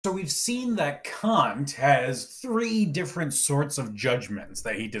So we've seen that Kant has three different sorts of judgments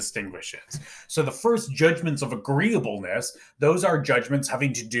that he distinguishes. So the first judgments of agreeableness, those are judgments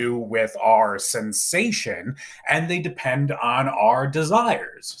having to do with our sensation, and they depend on our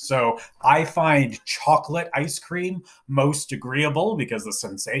desires. So I find chocolate ice cream most agreeable because the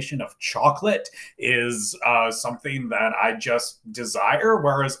sensation of chocolate is something that I just desire,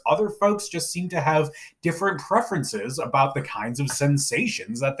 whereas other folks just seem to have different preferences about the kinds of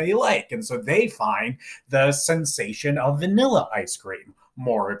sensations that they like. And so they find the sensation of vanilla ice cream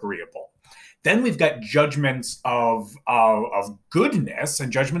more agreeable. Then we've got judgments of goodness,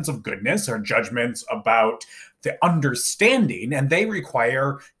 and judgments of goodness are judgments about the understanding, and they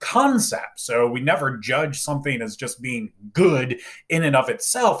require concepts. So we never judge something as just being good in and of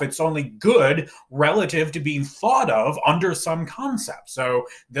itself. It's only good relative to being thought of under some concept. So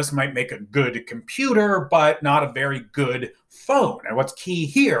this might make a good computer, but not a very good phone. And what's key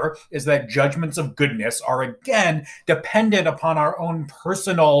here is that judgments of goodness are, again, dependent upon our own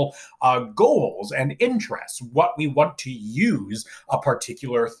personal goals and interests, what we want to use a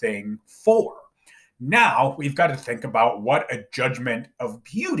particular thing for. Now we've got to think about what a judgment of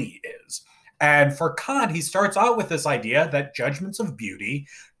beauty is. And for Kant, he starts out with this idea that judgments of beauty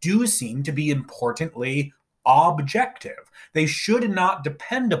do seem to be importantly objective. They should not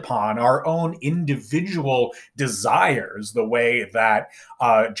depend upon our own individual desires the way that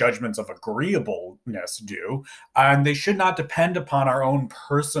judgments of agreeableness do. And they should not depend upon our own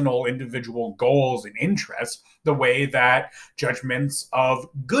personal individual goals and interests the way that judgments of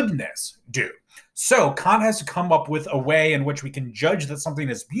goodness do. So Kant has to come up with a way in which we can judge that something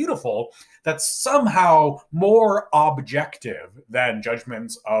is beautiful that's somehow more objective than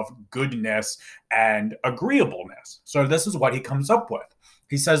judgments of goodness and agreeableness. So this is what he comes up with.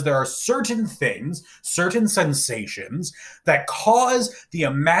 He says there are certain things, certain sensations that cause the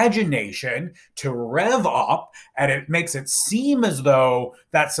imagination to rev up, and it makes it seem as though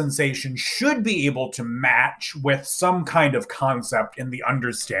that sensation should be able to match with some kind of concept in the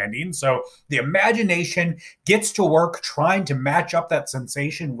understanding. So the imagination gets to work trying to match up that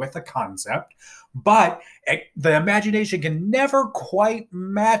sensation with a concept, but the imagination can never quite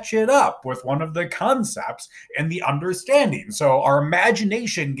match it up with one of the concepts in the understanding. So our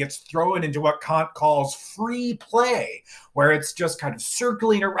imagination gets thrown into what Kant calls free play, where it's just kind of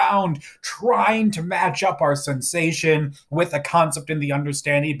circling around, trying to match up our sensation with a concept in the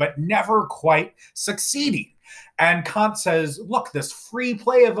understanding, but never quite succeeding. And Kant says, look, this free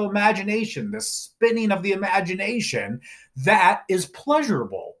play of imagination, this spinning of the imagination, that is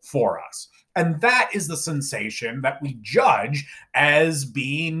pleasurable for us. And that is the sensation that we judge as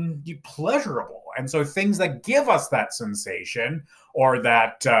being pleasurable. And so things that give us that sensation, or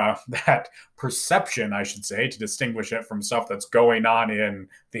that perception, I should say, to distinguish it from stuff that's going on in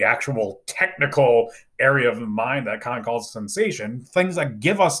the actual technical area of the mind that Kant calls sensation, things that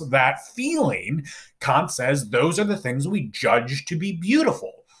give us that feeling, Kant says those are the things we judge to be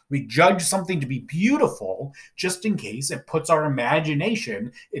beautiful. We judge something to be beautiful just in case it puts our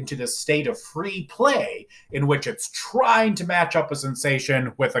imagination into this state of free play in which it's trying to match up a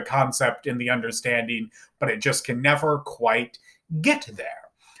sensation with a concept in the understanding, but it just can never quite get there.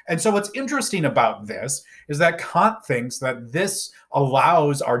 And so what's interesting about this is that Kant thinks that this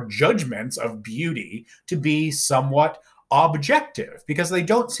allows our judgments of beauty to be somewhat objective because they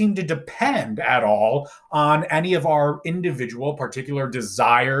don't seem to depend at all on any of our individual particular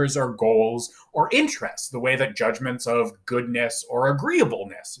desires or goals or interests, the way that judgments of goodness or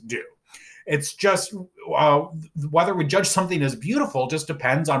agreeableness do. It's just whether we judge something as beautiful just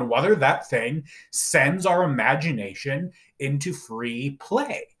depends on whether that thing sends our imagination into free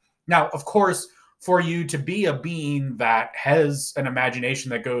play. Now, of course, for you to be a being that has an imagination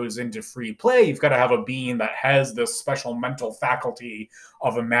that goes into free play, you've got to have a being that has this special mental faculty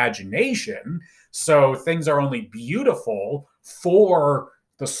of imagination. So things are only beautiful for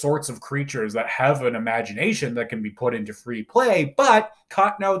the sorts of creatures that have an imagination that can be put into free play. But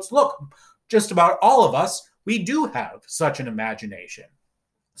Kant notes, look, just about all of us, we do have such an imagination.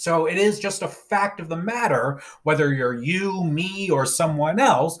 So it is just a fact of the matter, whether you're you, me, or someone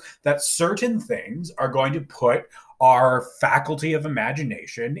else, that certain things are going to put our faculty of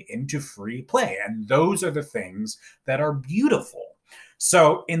imagination into free play. And those are the things that are beautiful.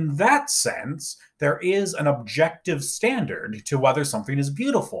 So in that sense, there is an objective standard to whether something is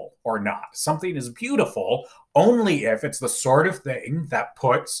beautiful or not. Something is beautiful only if it's the sort of thing that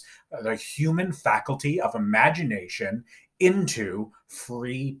puts the human faculty of imagination into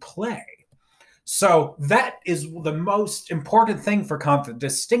free play. So that is the most important thing for Kant that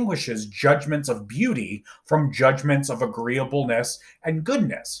distinguishes judgments of beauty from judgments of agreeableness and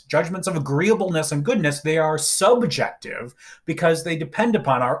goodness. Judgments of agreeableness and goodness, they are subjective because they depend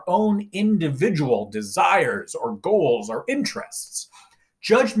upon our own individual desires or goals or interests.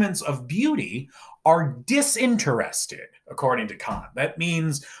 Judgments of beauty are disinterested, according to Kant. That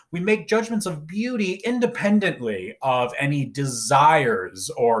means we make judgments of beauty independently of any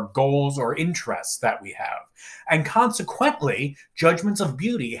desires or goals or interests that we have. And consequently, judgments of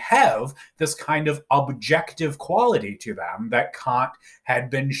beauty have this kind of objective quality to them that Kant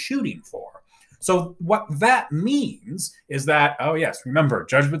had been shooting for. So, what that means is that, oh, yes, remember,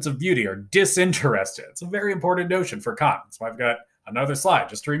 judgments of beauty are disinterested. It's a very important notion for Kant. So, I've got another slide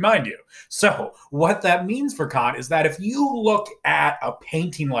just to remind you. So, what that means for Kant is that if you look at a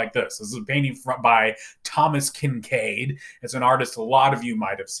painting like this is a painting by Thomas Kinkade. It's an artist a lot of you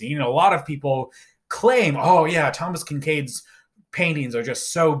might have seen. And a lot of people claim, oh, yeah, Thomas Kinkade's paintings are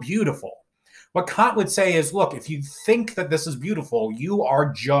just so beautiful. What Kant would say is, look, if you think that this is beautiful, you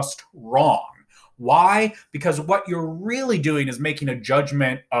are just wrong. Why? Because what you're really doing is making a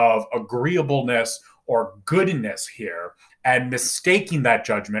judgment of agreeableness or goodness here and mistaking that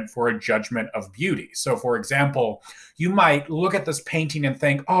judgment for a judgment of beauty. So, for example, you might look at this painting and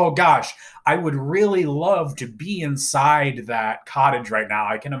think, oh gosh, I would really love to be inside that cottage right now.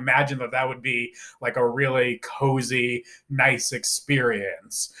 I can imagine that that would be like a really cozy, nice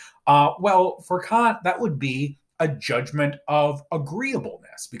experience. Well, for Kant, that would be a judgment of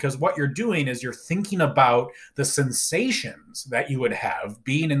agreeableness, because what you're doing is you're thinking about the sensations that you would have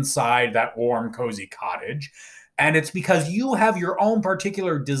being inside that warm, cozy cottage. And it's because you have your own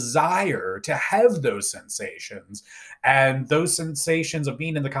particular desire to have those sensations. And those sensations of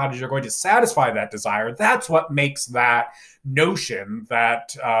being in the cottage are going to satisfy that desire. That's what makes that notion, that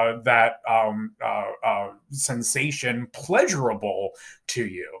sensation pleasurable to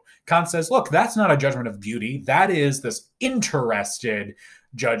you. Kant says, look, that's not a judgment of beauty. That is this interested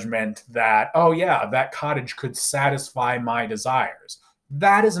judgment that, oh yeah, that cottage could satisfy my desires.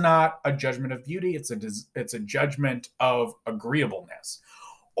 That is not a judgment of beauty. It's a judgment of agreeableness.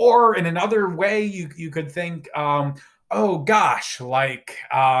 Or in another way, you could think, oh gosh, like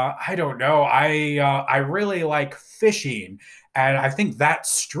I don't know, I really like fishing, and I think that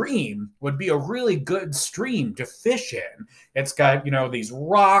stream would be a really good stream to fish in. It's got these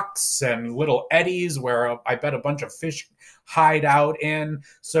rocks and little eddies where I bet a bunch of fish hide out in.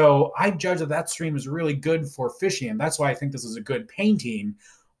 So I judge that that stream is really good for fishing, and that's why I think this is a good painting.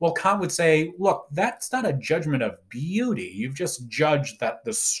 Well, Kant would say, look, that's not a judgment of beauty. You've just judged that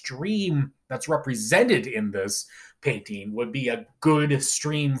the stream that's represented in this painting would be a good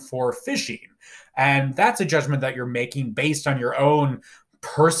stream for fishing. And that's a judgment that you're making based on your own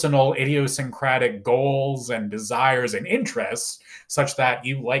personal idiosyncratic goals and desires and interests, such that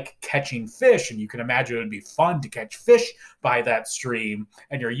you like catching fish and you can imagine it would be fun to catch fish by that stream.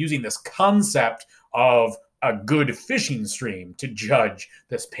 And you're using this concept of a good fishing stream to judge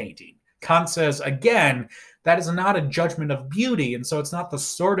this painting. Kant says, again, that is not a judgment of beauty. And so it's not the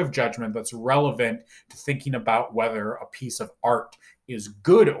sort of judgment that's relevant to thinking about whether a piece of art is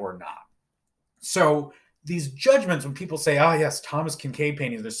good or not. So these judgments, when people say, oh, yes, Thomas Kinkade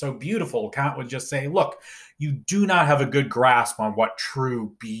paintings, they're so beautiful, Kant would just say, look, you do not have a good grasp on what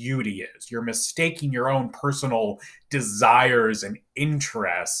true beauty is. You're mistaking your own personal desires and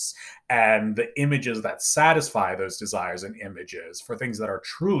interests and the images that satisfy those desires and images for things that are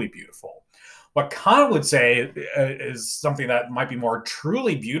truly beautiful. What Kant would say is something that might be more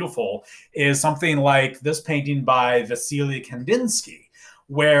truly beautiful is something like this painting by Wassily Kandinsky,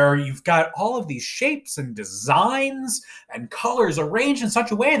 where you've got all of these shapes and designs and colors arranged in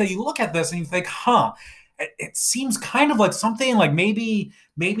such a way that you look at this and you think, it seems kind of like something like maybe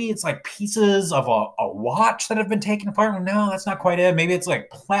it's like pieces of a watch that have been taken apart. No, that's not quite it. Maybe it's like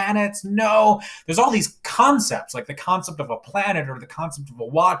planets. No, there's all these concepts, like the concept of a planet or the concept of a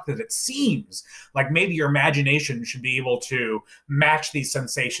watch, that it seems like maybe your imagination should be able to match these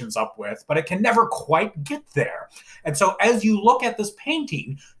sensations up with, but it can never quite get there. And so as you look at this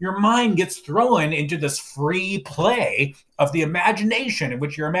painting, your mind gets thrown into this free play of the imagination, in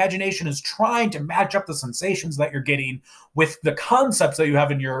which your imagination is trying to match up the sensations that you're getting with the concepts that you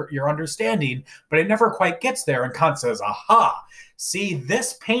have in your understanding, but it never quite gets there. And Kant says, aha, see,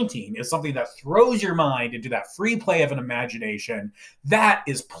 this painting is something that throws your mind into that free play of an imagination that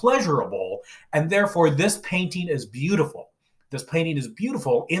is pleasurable, and therefore this painting is beautiful. This painting is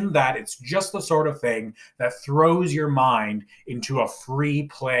beautiful in that it's just the sort of thing that throws your mind into a free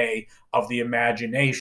play of the imagination.